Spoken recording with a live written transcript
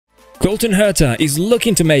Colton Herta is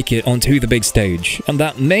looking to make it onto the big stage, and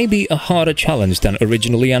that may be a harder challenge than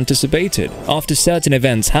originally anticipated. After certain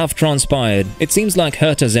events have transpired, it seems like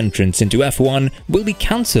Herta's entrance into F1 will be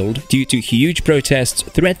cancelled due to huge protests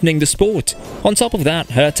threatening the sport. On top of that,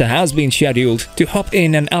 Herta has been scheduled to hop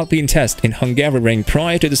in an Alpine test in Hungaroring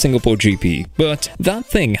prior to the Singapore GP, but that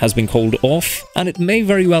thing has been called off, and it may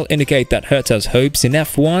very well indicate that Herta's hopes in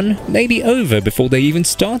F1 may be over before they even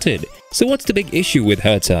started. So what's the big issue with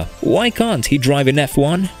Herta? Why can't he drive in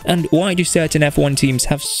F1? And why do certain F1 teams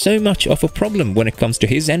have so much of a problem when it comes to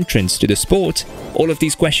his entrance to the sport? All of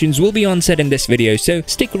these questions will be answered in this video, so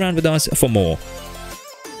stick around with us for more.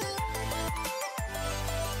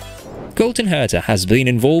 Colton Herta has been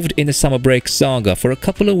involved in the summer break saga for a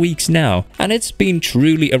couple of weeks now, and it's been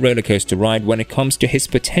truly a rollercoaster ride when it comes to his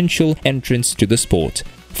potential entrance to the sport.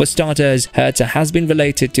 For starters, Herta has been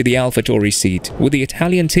related to the AlphaTauri seat, with the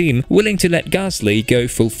Italian team willing to let Gasly go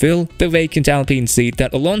fulfill the vacant Alpine seat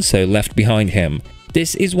that Alonso left behind him.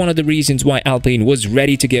 This is one of the reasons why Alpine was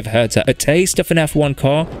ready to give Herta a taste of an F1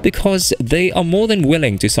 car, because they are more than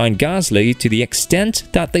willing to sign Gasly to the extent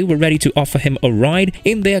that they were ready to offer him a ride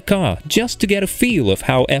in their car just to get a feel of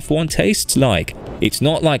how F1 tastes like. It's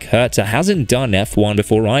not like Herta hasn't done F1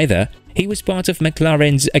 before either. He was part of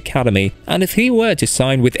McLaren's academy, and if he were to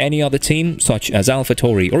sign with any other team, such as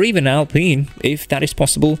AlphaTauri or even Alpine, if that is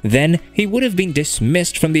possible, then he would have been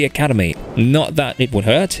dismissed from the academy. Not that it would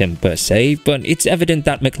hurt him per se, but it's evident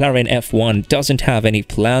that McLaren F1 doesn't have any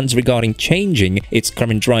plans regarding changing its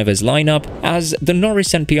current drivers lineup, as the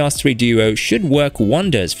Norris and Piastri duo should work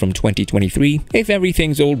wonders from 2023 if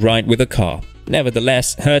everything's alright with the car.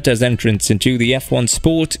 Nevertheless, Herta's entrance into the F1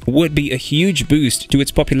 sport would be a huge boost to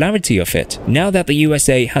its popularity of it. Now that the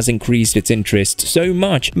USA has increased its interest so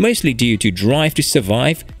much, mostly due to Drive to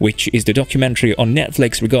Survive, which is the documentary on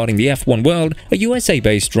Netflix regarding the F1 world, a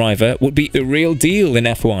USA-based driver would be a real deal in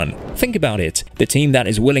F1. Think about it. The team that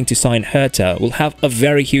is willing to sign Herta will have a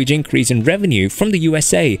very huge increase in revenue from the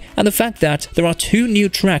USA, and the fact that there are 2 new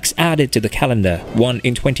tracks added to the calendar, one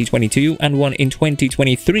in 2022 and one in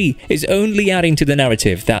 2023, is only adding to the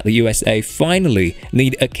narrative that the USA finally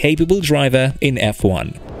need a capable driver in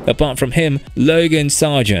F1. Apart from him, Logan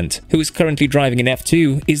Sargent, who is currently driving in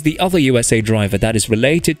F2, is the other USA driver that is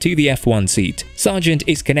related to the F1 seat. Sargent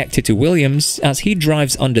is connected to Williams as he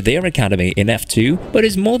drives under their academy in F2, but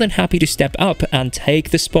is more than happy to step up and take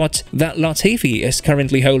the spot that Latifi is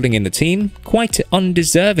currently holding in the team, quite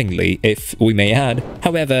undeservingly, if we may add.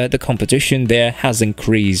 However, the competition there has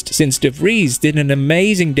increased since De Vries did an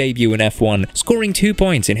amazing debut in F1, scoring 2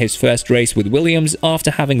 points in his first race with Williams after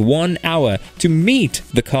having 1 hour to meet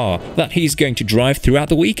the car that he's going to drive throughout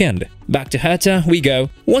the weekend. Back to Herta we go.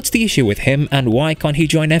 What's the issue with him and why can't he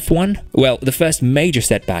join F1? Well, the first major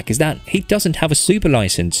setback is that he doesn't have a super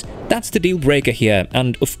license. That's the deal breaker here,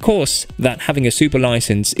 and of course that having a super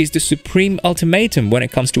license is the supreme ultimatum when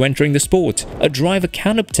it comes to entering the sport. A driver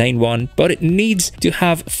can obtain one, but it needs to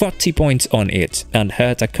have 40 points on it, and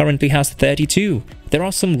Herta currently has 32. There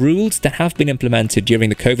are some rules that have been implemented during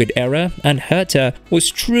the COVID era, and Herta was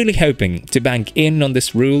truly hoping to bank in on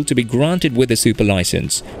this rule to be granted with a super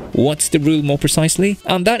license. What's the rule more precisely?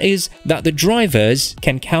 And that is that the drivers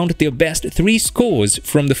can count their best 3 scores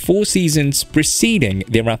from the 4 seasons preceding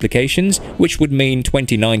their applications, which would mean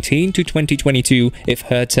 2019 to 2022 if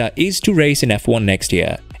Herta is to race in F1 next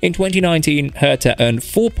year. In 2019, Herta earned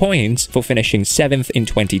 4 points for finishing 7th in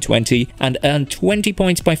 2020 and earned 20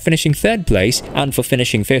 points by finishing 3rd place, and for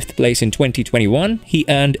finishing 5th place in 2021, he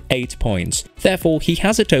earned 8 points. Therefore, he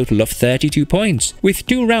has a total of 32 points. With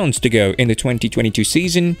 2 rounds to go in the 2022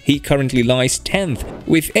 season, he currently lies 10th,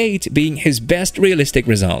 with 8 being his best realistic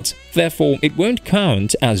result. Therefore, it won't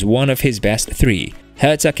count as one of his best 3.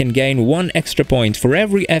 Herta can gain 1 extra point for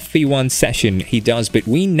every FP1 session he does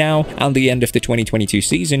between now and the end of the 2022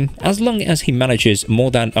 season, as long as he manages more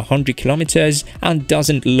than 100 kilometers and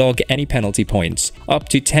doesn't log any penalty points. Up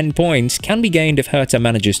to 10 points can be gained if Herta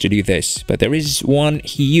manages to do this, but there is one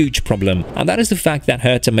huge problem, and that is the fact that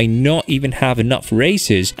Herta may not even have enough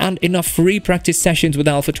races and enough free practice sessions with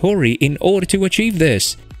AlphaTauri in order to achieve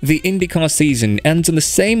this. The IndyCar season ends on the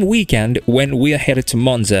same weekend when we are headed to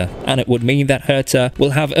Monza, and it would mean that Herta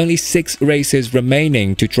will have only 6 races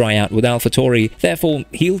remaining to try out with AlphaTauri. Therefore,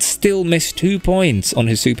 he'll still miss 2 points on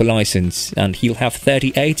his super license, and he'll have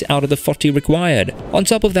 38 out of the 40 required. On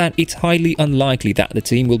top of that, it's highly unlikely that the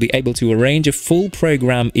team will be able to arrange a full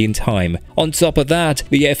program in time. On top of that,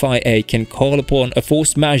 the FIA can call upon a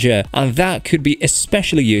force majeure, and that could be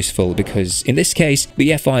especially useful because in this case,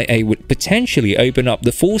 the FIA would potentially open up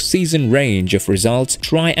the full 4-season range of results,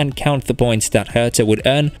 try and count the points that Herta would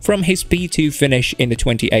earn from his P2 finish in the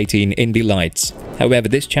 2018 Indy Lights. However,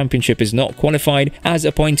 this championship is not qualified as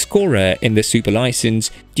a point scorer in the Super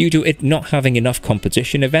License due to it not having enough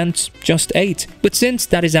competition events, just 8. But since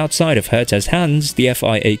that is outside of Herta's hands, the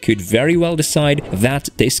FIA could very well decide that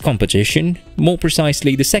this competition, more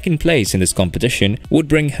precisely the second place in this competition, would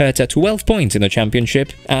bring Herta 12 points in the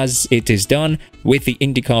championship, as it is done with the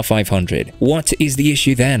IndyCar 500. What is the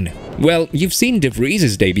issue then? Well, you've seen De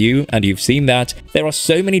Vries's debut, and you've seen that there are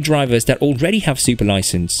so many drivers that already have Super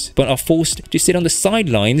License, but are forced to sit on the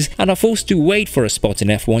sidelines and are forced to wait for a spot in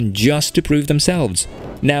F1 just to prove themselves.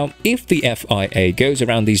 Now, if the FIA goes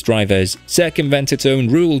around these drivers, circumvents its own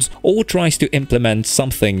rules, or tries to implement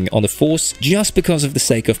something on the force just because of the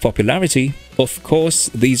sake of popularity, of course,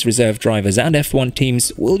 these reserve drivers and F1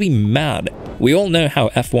 teams will be mad. We all know how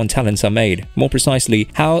F1 talents are made, more precisely,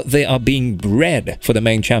 how they are being bred for the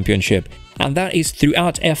main championship, and that is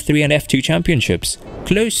throughout F3 and F2 championships.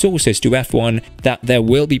 Close sources to F1 that there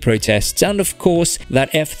will be protests, and of course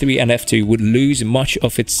that F3 and F2 would lose much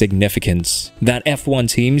of its significance, that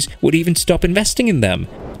F1 teams would even stop investing in them.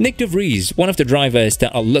 Nick De Vries, one of the drivers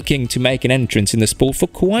that are looking to make an entrance in the sport for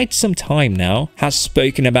quite some time now, has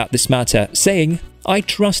spoken about this matter, saying, "I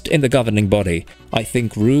trust in the governing body. I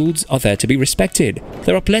think rules are there to be respected.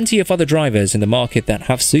 There are plenty of other drivers in the market that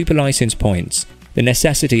have Super License points. The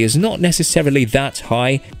necessity is not necessarily that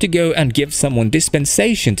high to go and give someone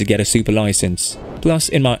dispensation to get a Super License. Plus,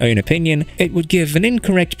 in my own opinion, it would give an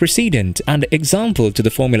incorrect precedent and example to the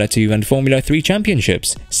Formula 2 and Formula 3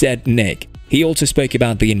 championships," said Nick. He also spoke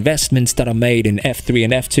about the investments that are made in F3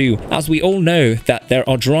 and F2, as we all know that there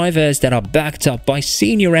are drivers that are backed up by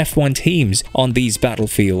senior F1 teams on these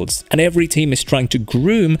battlefields, and every team is trying to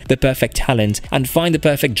groom the perfect talent and find the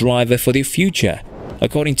perfect driver for their future.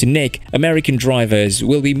 According to Nick, American drivers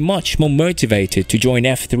will be much more motivated to join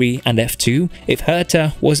F3 and F2 if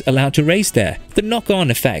Herta was allowed to race there. The knock-on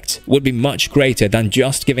effect would be much greater than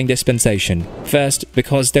just giving dispensation. First,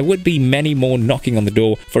 because there would be many more knocking on the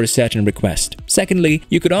door for a certain request. Secondly,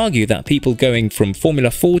 you could argue that people going from Formula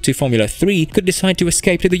 4 to Formula 3 could decide to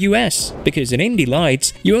escape to the US, because in Indy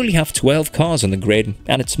Lights, you only have 12 cars on the grid,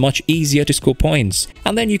 and it's much easier to score points.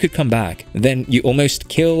 And then you could come back. Then you almost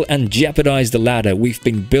kill and jeopardize the ladder we've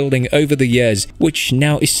been building over the years, which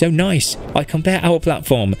now is so nice. I compare our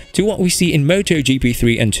platform to what we see in MotoGP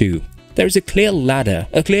 3 and 2. There is a clear ladder,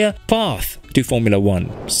 a clear path to Formula 1,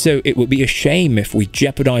 so it would be a shame if we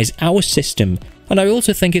jeopardize our system, and I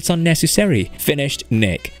also think it's unnecessary, finished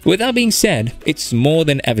Nick. With that being said, it's more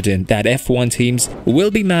than evident that F1 teams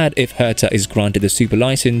will be mad if Herta is granted the Super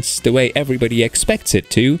License the way everybody expects it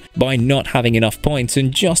to, by not having enough points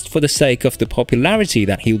and just for the sake of the popularity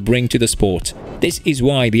that he'll bring to the sport. This is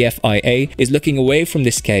why the FIA is looking away from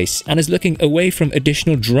this case and is looking away from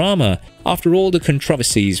additional drama after all the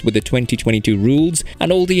controversies with the 2022 rules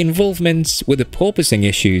and all the involvements with the porpoising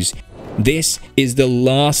issues. This is the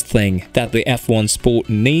last thing that the F1 sport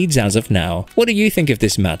needs as of now. What do you think of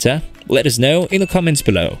this matter? Let us know in the comments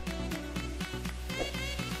below.